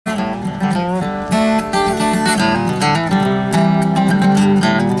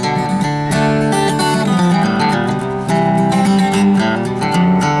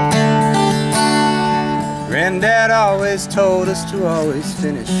told us to always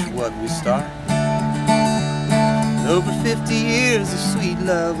finish what we start. Over 50 years of sweet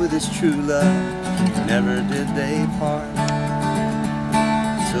love with his true love, never did they part.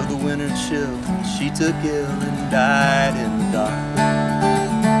 Till the winter chill, she took ill and died in the dark.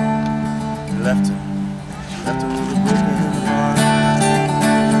 Left him with a broken heart.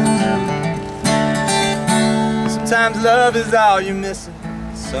 Sometimes love is all you're missing,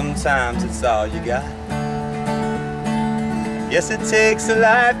 sometimes it's all you got. Yes, it takes a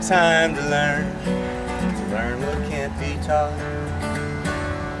lifetime to learn what can't be taught.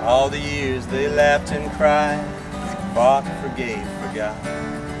 All the years they laughed and cried, fought, forgave, forgot.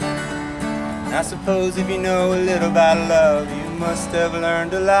 And I suppose if you know a little about love, you must have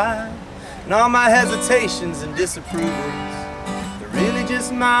learned a lot. And all my hesitations and disapprovals, they're really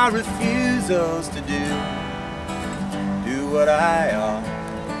just my refusals to do what I ought.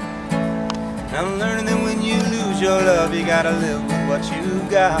 And I'm learning that when you lose your love, you gotta live with what you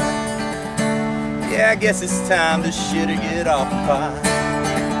got. Yeah, I guess it's time to shit or get off the pot.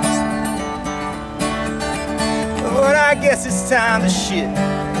 But I guess it's time to shit.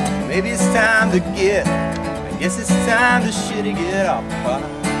 Maybe it's time to get. I guess it's time to shit or get off the pot.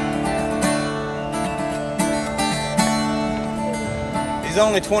 He's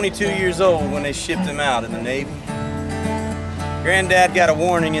only 22 years old when they shipped him out in the Navy. Granddad got a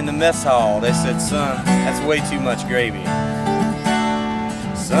warning in the mess hall. They said, "Son, that's way too much gravy.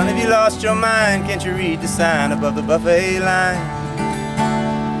 Son, have you lost your mind? Can't you read the sign above the buffet line?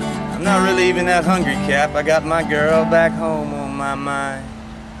 I'm not relieving that hungry cap. I got my girl back home on my mind.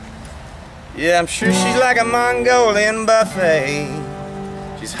 Yeah, I'm sure she's like a Mongolian buffet.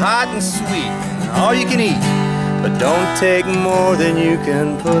 She's hot and sweet, and all you can eat, but don't take more than you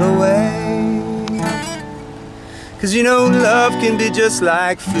can put away. 'Cause you know love can be just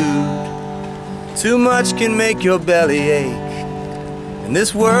like food. Too much can make your belly ache. And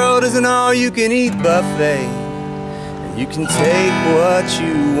this world is an all-you-can-eat buffet. And you can take what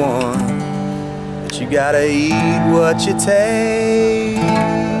you want, but you gotta eat what you take.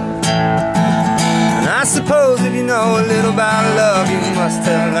 And I suppose if you know a little about love, you must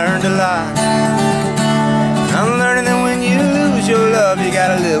have learned a lot. And I'm learning that when you lose your love, you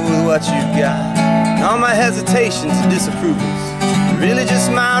gotta live with what you got. And all my hesitations and disapprovals, really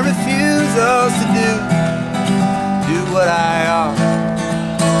just my refusals to do what I ought.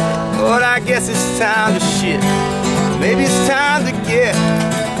 But I guess it's time to shit. Maybe it's time to get.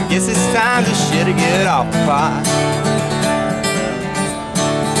 I guess it's time to shit or get off the pot.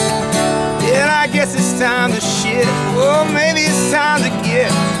 Yeah, I guess it's time to shit. Oh, maybe it's time to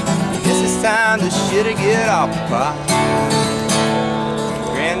get. I guess it's time to shit or get off the pot.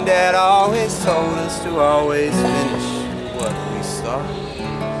 Granddad always told us to always finish what we start.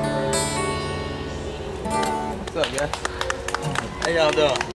 What's up, guys? How y'all doing?